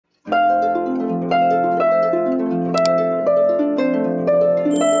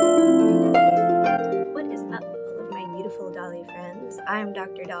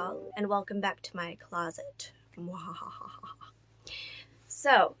welcome back to my closet.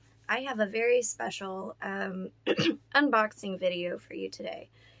 So, I have a very special unboxing video for you today.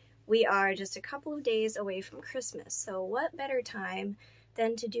 We are just a couple of days away from Christmas, so what better time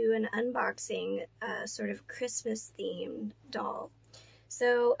than to do an unboxing sort of Christmas themed doll.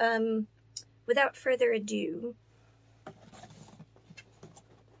 So, without further ado,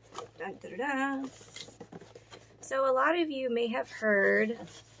 so a lot of you may have heard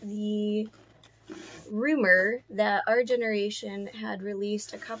the rumor that our generation had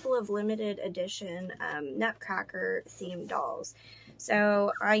released a couple of limited edition Nutcracker themed dolls.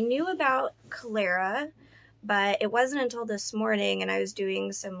 So I knew about Clara, but it wasn't until this morning and I was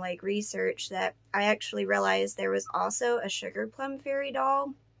doing some like research that I actually realized there was also a Sugar Plum Fairy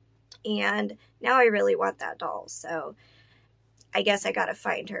doll, and now I really want that doll, so I guess I gotta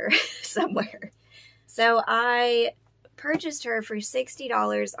find her somewhere. So I purchased her for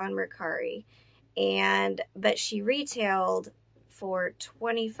 $60 on Mercari, but she retailed for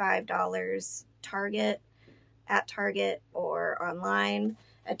 $25 at Target or online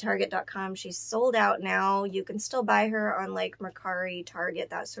at Target.com. She's sold out now. You can still buy her on like Mercari, Target,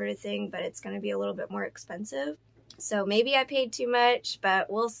 that sort of thing, but it's going to be a little bit more expensive. So maybe I paid too much, but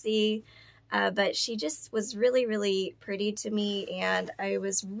we'll see. But she just was really, really pretty to me, and I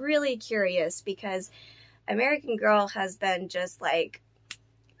was really curious because American Girl has been just like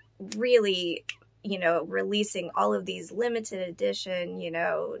really, you know, releasing all of these limited edition, you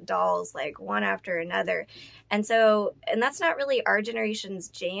know, dolls like one after another. And that's not really our generation's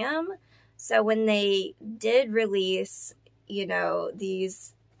jam. So when they did release, you know,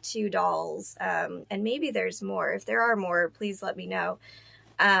 these two dolls, and maybe there's more, if there are more, please let me know.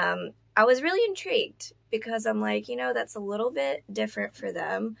 I was really intrigued because I'm like, you know, that's a little bit different for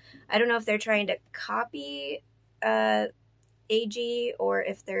them. I don't know if they're trying to copy AG or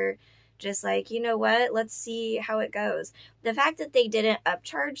if they're just like, you know what, let's see how it goes. The fact that they didn't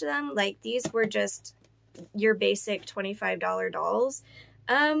upcharge them, like these were just your basic $25 dolls,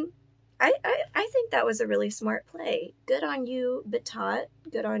 I think that was a really smart play. Good on you, Battat.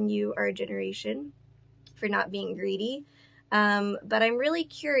 Good on you, our generation, for not being greedy. But I'm really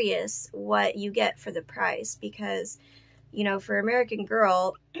curious what you get for the price because, you know, for American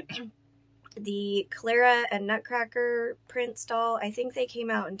Girl, the Clara and Nutcracker Prince doll, I think they came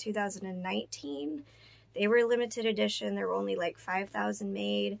out in 2019. They were limited edition. There were only like 5,000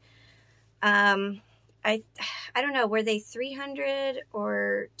 made. I don't know, were they 300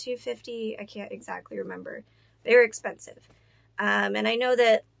 or 250? I can't exactly remember. They were expensive. And I know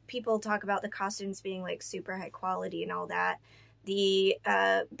that people talk about the costumes being like super high quality and all that. The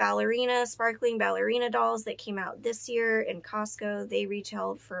sparkling ballerina dolls that came out this year in Costco, they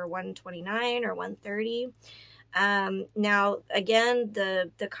retailed for $129 or $130. Now again,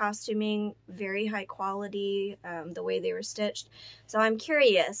 the costuming, very high quality, the way they were stitched. So I'm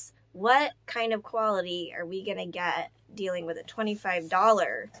curious, what kind of quality are we gonna get dealing with a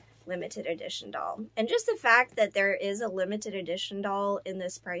 $25 limited edition doll? And just the fact that there is a limited edition doll in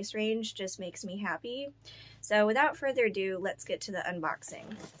this price range just makes me happy. So without further ado, let's get to the unboxing.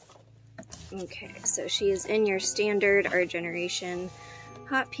 Okay, so she is in your standard Our Generation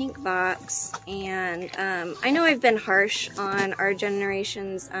hot pink box, and I know I've been harsh on Our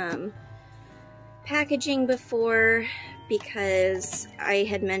Generation's packaging before because I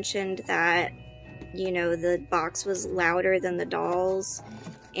had mentioned that, you know, the box was louder than the dolls,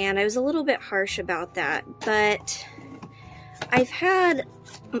 and I was a little bit harsh about that, but I've had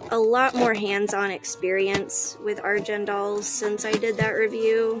a lot more hands-on experience with Our Gen dolls since I did that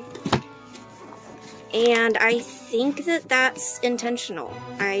review, and I think that that's intentional.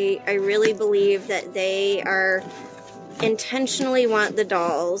 I really believe that they are intentionally want the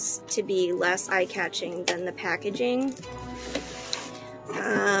dolls to be less eye-catching than the packaging,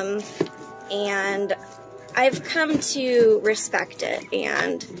 and I've come to respect it,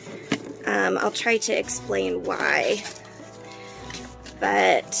 and I'll try to explain why,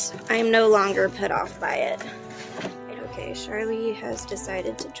 but I'm no longer put off by it. Okay, Charlie has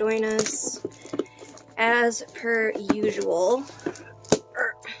decided to join us as per usual.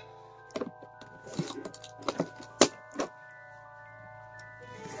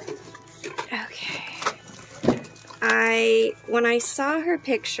 Okay. When I saw her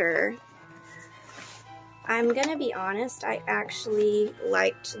picture, I'm gonna be honest, I actually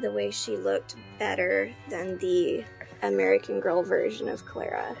liked the way she looked better than the American Girl version of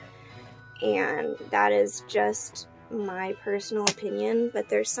Clara. And that is just my personal opinion, but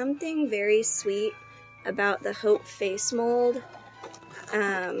there's something very sweet about the Hope face mold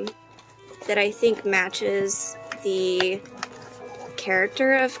that I think matches the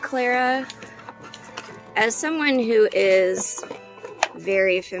character of Clara. As someone who is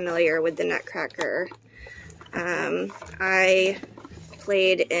very familiar with the Nutcracker, I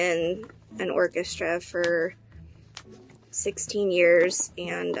played in an orchestra for 16 years,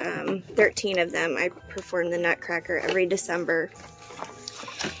 and 13 of them I performed the Nutcracker every December.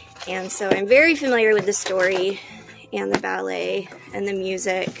 And so I'm very familiar with the story and the ballet and the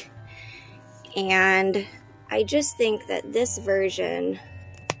music. And I just think that this version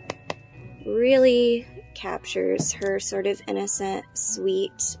really captures her sort of innocent,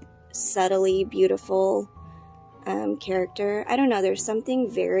 sweet, subtly beautiful character. I don't know, there's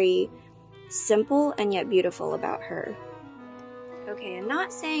something very simple and yet beautiful about her. Okay, I'm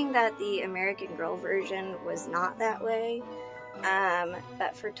not saying that the American Girl version was not that way,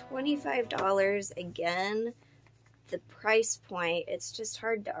 but for $25, again, the price point, it's just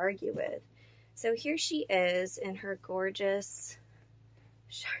hard to argue with. So here she is in her gorgeous,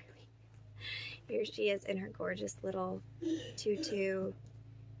 here she is in her gorgeous little tutu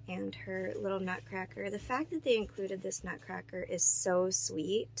and her little Nutcracker. The fact that they included this Nutcracker is so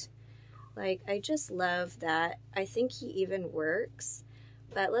sweet. Like, I just love that. I think he even works.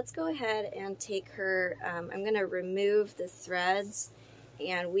 But let's go ahead and take her, I'm going to remove the threads,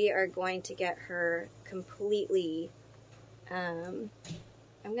 and we are going to get her completely, I'm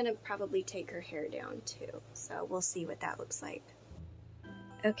going to probably take her hair down too. So we'll see what that looks like.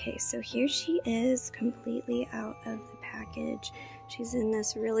 Okay, so here she is completely out of the package. She's in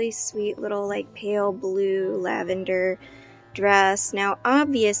this really sweet little like pale blue lavender dress. Now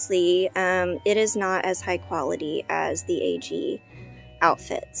obviously it is not as high quality as the AG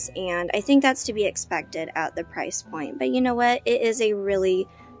outfits, and I think that's to be expected at the price point, but you know what, it is a really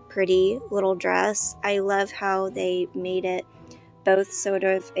pretty little dress. I love how they made it both sort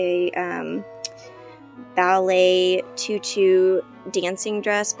of a ballet tutu dancing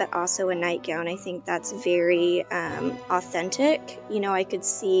dress, but also a nightgown. I think that's very authentic. You know, I could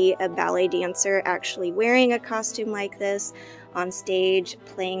see a ballet dancer actually wearing a costume like this on stage,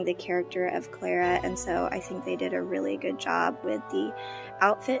 playing the character of Clara, and so I think they did a really good job with the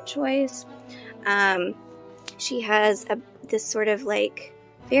outfit choice. She has this sort of like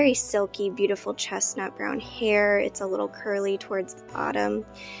very silky, beautiful chestnut brown hair. It's a little curly towards the bottom.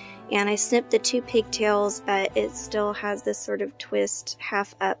 And I snipped the two pigtails, but it still has this sort of twist,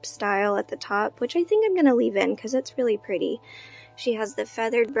 half up style at the top, which I think I'm going to leave in because it's really pretty. She has the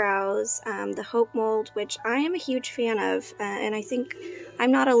feathered brows, the Hope mold, which I am a huge fan of, and I think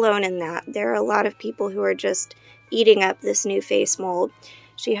I'm not alone in that. There are a lot of people who are just eating up this new face mold.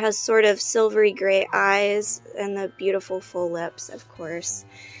 She has sort of silvery gray eyes and the beautiful full lips, of course.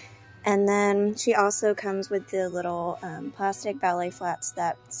 And then she also comes with the little plastic ballet flats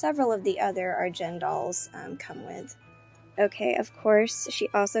that several of the other Argent dolls come with. Okay, of course, she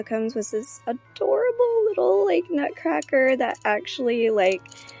also comes with this adorable little, like, Nutcracker that actually, like,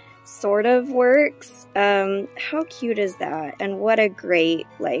 sort of works. How cute is that? And what a great,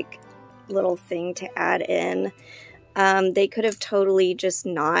 like, little thing to add in. They could have totally just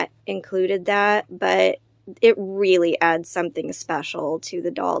not included that, but it really adds something special to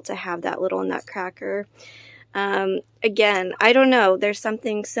the doll to have that little Nutcracker. Again, I don't know, there's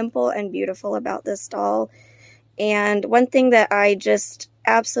something simple and beautiful about this doll. And one thing that I just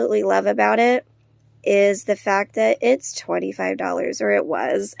absolutely love about it is the fact that it's $25, or it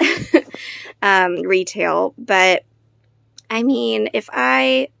was, retail. But, I mean, if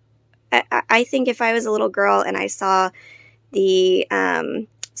I think if I was a little girl and I saw the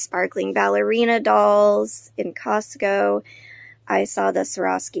sparkling ballerina dolls in Costco, I saw the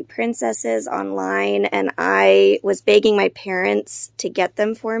Swarovski princesses online, and I was begging my parents to get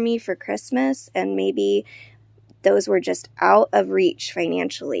them for me for Christmas, and maybe those were just out of reach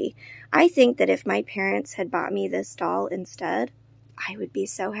financially. I think that if my parents had bought me this doll instead, I would be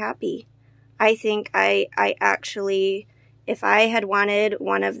so happy. I think I actually, if I had wanted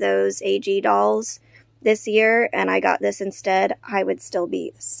one of those AG dolls this year and I got this instead, I would still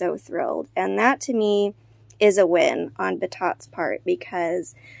be so thrilled. And that to me is a win on Battat's part,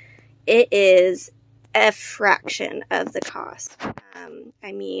 because it is a fraction of the cost.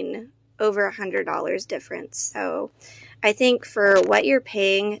 I mean, over $100 difference. So I think for what you're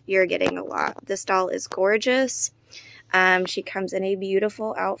paying, you're getting a lot. This doll is gorgeous. She comes in a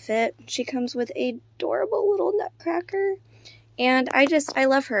beautiful outfit. She comes with a adorable little Nutcracker. And I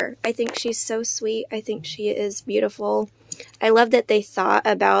love her. I think she's so sweet. I think she is beautiful. I love that they thought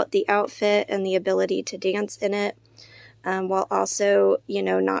about the outfit and the ability to dance in it, while also, you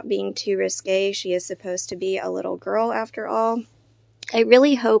know, not being too risque. She is supposed to be a little girl after all. I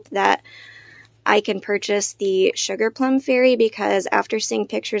really hope that I can purchase the Sugar Plum Fairy, because after seeing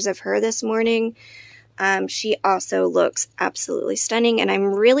pictures of her this morning, she also looks absolutely stunning, and I'm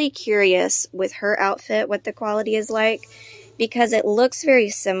really curious with her outfit what the quality is like, because it looks very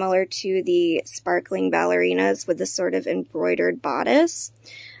similar to the sparkling ballerinas with the sort of embroidered bodice.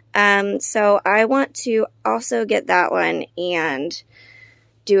 So I want to also get that one and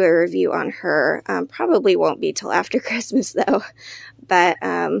do a review on her. Probably won't be till after Christmas though, but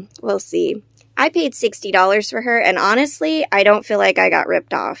we'll see. I paid $60 for her, and honestly, I don't feel like I got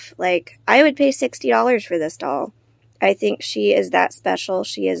ripped off. Like, I would pay $60 for this doll. I think she is that special.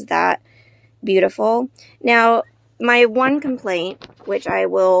 She is that beautiful. Now, my one complaint, which I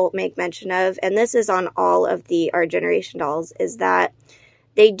will make mention of, and this is on all of the Our Generation dolls, is that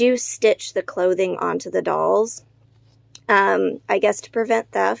they do stitch the clothing onto the dolls, I guess to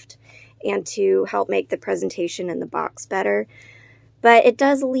prevent theft and to help make the presentation in the box better. But it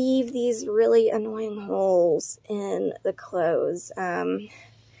does leave these really annoying holes in the clothes. And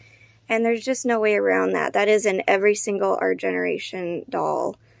there's just no way around that. That is in every single Our Generation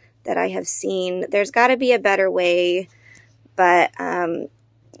doll that I have seen. There's got to be a better way. But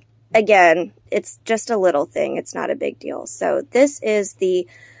again, it's just a little thing. It's not a big deal. So this is the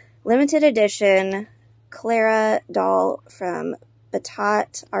limited edition Clara doll from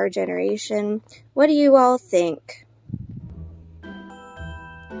Battat, Our Generation. What do you all think?